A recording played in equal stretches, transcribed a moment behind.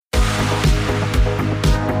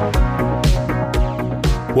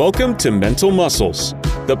Welcome to Mental Muscles,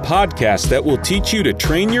 the podcast that will teach you to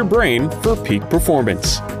train your brain for peak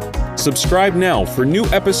performance. Subscribe now for new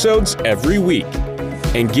episodes every week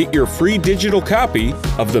and get your free digital copy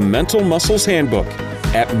of the Mental Muscles Handbook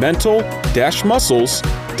at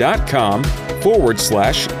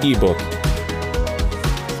mental-muscles.com/ebook.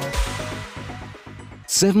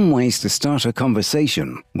 7 ways to start a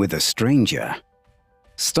conversation with a stranger.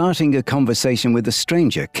 Starting a conversation with a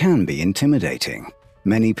stranger can be intimidating.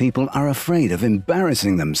 Many people are afraid of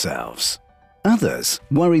embarrassing themselves. Others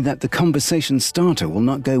worry that the conversation starter will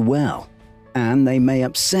not go well, and they may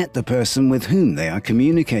upset the person with whom they are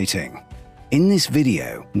communicating. In this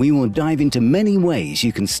video, we will dive into many ways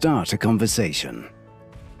you can start a conversation.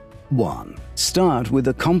 1. Start with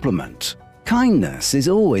a compliment. Kindness is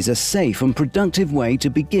always a safe and productive way to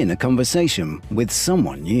begin a conversation with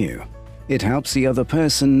someone new. It helps the other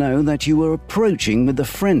person know that you are approaching with a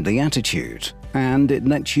friendly attitude, and it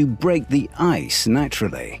lets you break the ice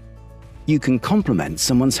naturally. You can compliment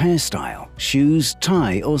someone's hairstyle, shoes,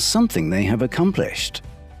 tie, or something they have accomplished.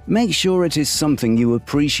 Make sure it is something you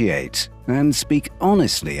appreciate, and speak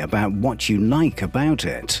honestly about what you like about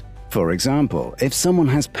it. For example, if someone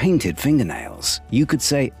has painted fingernails, you could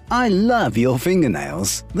say, "I love your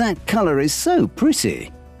fingernails. That color is so pretty."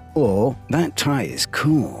 Or, "That tie is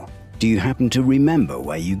cool. Do you happen to remember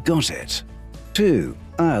where you got it?" 2.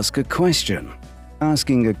 Ask a question.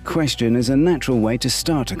 Asking a question is a natural way to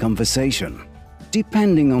start a conversation.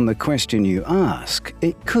 Depending on the question you ask,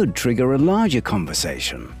 it could trigger a larger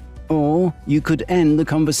conversation, or you could end the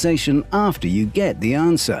conversation after you get the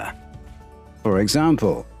answer. For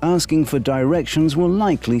example, asking for directions will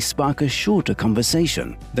likely spark a shorter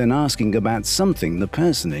conversation than asking about something the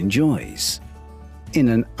person enjoys. In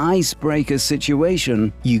an icebreaker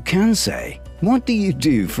situation, you can say, "What do you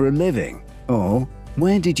do for a living?" or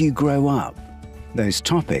 "Where did you grow up?" Those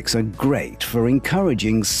topics are great for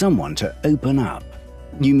encouraging someone to open up.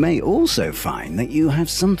 You may also find that you have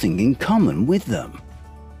something in common with them.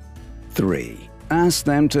 3. Ask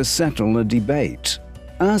them to settle a debate.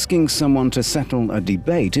 Asking someone to settle a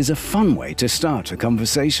debate is a fun way to start a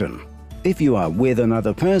conversation. If you are with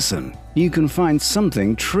another person, you can find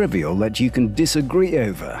something trivial that you can disagree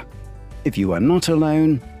over. If you are not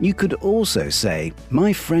alone, you could also say,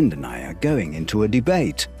 "My friend and I are going into a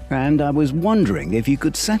debate, and I was wondering if you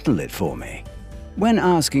could settle it for me." When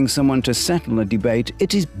asking someone to settle a debate,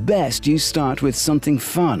 it is best you start with something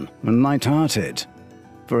fun and light-hearted.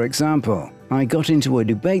 For example, "I got into a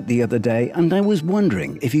debate the other day and I was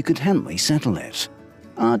wondering if you could help me settle it.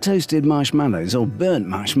 Are toasted marshmallows or burnt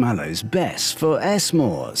marshmallows best for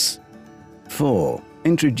s'mores?" 4.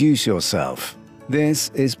 Introduce yourself.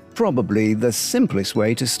 This is probably the simplest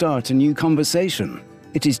way to start a new conversation.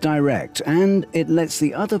 It is direct and it lets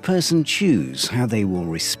the other person choose how they will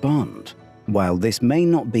respond. While this may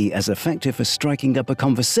not be as effective for striking up a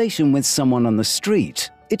conversation with someone on the street,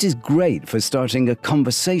 it is great for starting a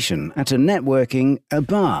conversation at a networking, a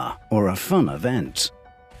bar, or a fun event.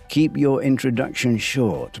 Keep your introduction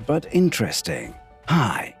short but interesting.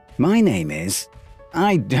 "Hi, my name is..."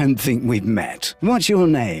 "I don't think we've met. What's your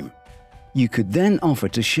name?" You could then offer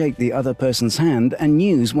to shake the other person's hand and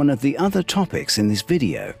use one of the other topics in this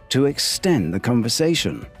video to extend the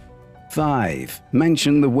conversation. 5.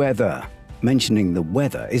 Mention the weather. Mentioning the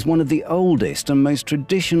weather is one of the oldest and most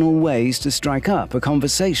traditional ways to strike up a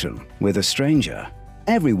conversation with a stranger.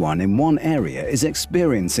 Everyone in one area is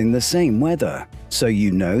experiencing the same weather, so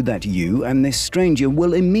you know that you and this stranger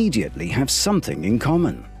will immediately have something in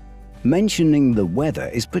common. Mentioning the weather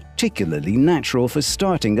is particularly natural for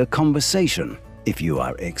starting a conversation if you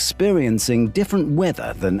are experiencing different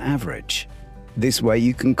weather than average. This way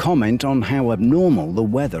you can comment on how abnormal the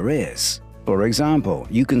weather is. For example,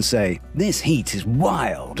 you can say, "This heat is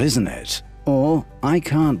wild, isn't it?" Or, "I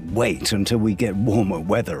can't wait until we get warmer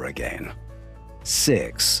weather again."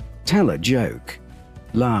 6. Tell a joke.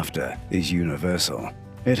 Laughter is universal.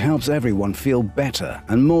 It helps everyone feel better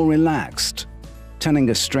and more relaxed. Telling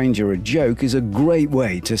a stranger a joke is a great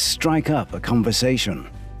way to strike up a conversation.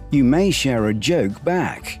 You may share a joke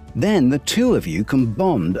back. Then the two of you can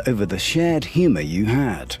bond over the shared humor you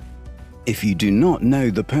had. If you do not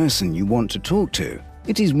know the person you want to talk to,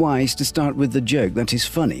 it is wise to start with the joke that is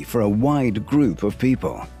funny for a wide group of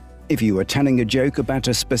people. If you are telling a joke about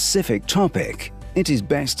a specific topic, it is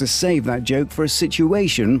best to save that joke for a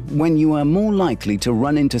situation when you are more likely to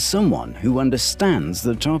run into someone who understands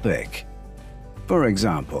the topic. For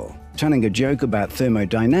example, telling a joke about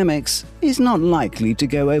thermodynamics is not likely to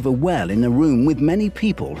go over well in a room with many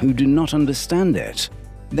people who do not understand it.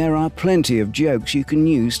 There are plenty of jokes you can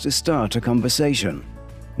use to start a conversation.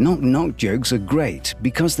 Knock-knock jokes are great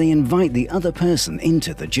because they invite the other person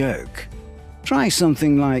into the joke. Try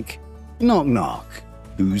something like, knock knock,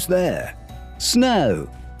 who's there? Snow.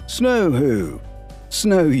 Snow who?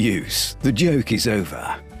 Snow use, the joke is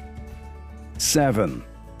over. 7.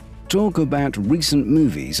 Talk about recent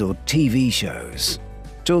movies or TV shows.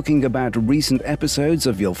 Talking about recent episodes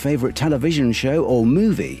of your favorite television show or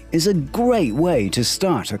movie is a great way to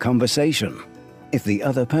start a conversation. If the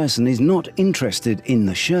other person is not interested in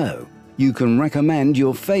the show, you can recommend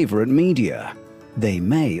your favorite media. They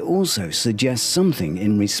may also suggest something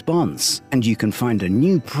in response, and you can find a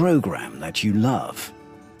new program that you love.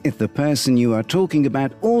 If the person you are talking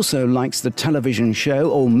about also likes the television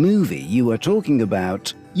show or movie you are talking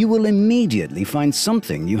about, you will immediately find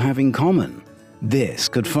something you have in common. This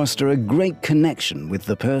could foster a great connection with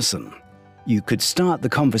the person. You could start the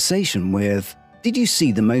conversation with, "Did you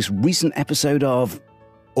see the most recent episode of?"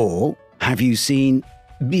 Or, "Have you seen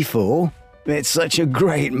before? It's such a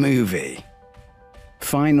great movie."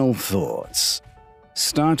 Final thoughts.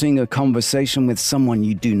 Starting a conversation with someone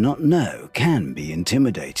you do not know can be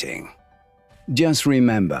intimidating. Just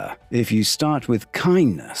remember, if you start with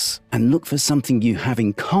kindness and look for something you have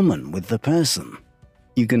in common with the person,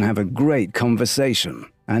 you can have a great conversation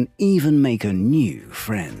and even make a new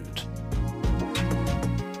friend.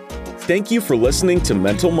 Thank you for listening to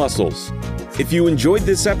Mental Muscles. If you enjoyed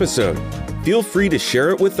this episode, feel free to share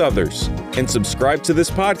it with others and subscribe to this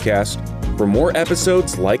podcast for more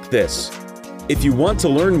episodes like this. If you want to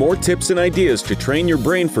learn more tips and ideas to train your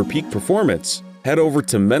brain for peak performance, head over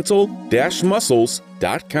to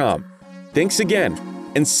mental-muscles.com. Thanks again,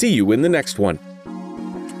 and see you in the next one.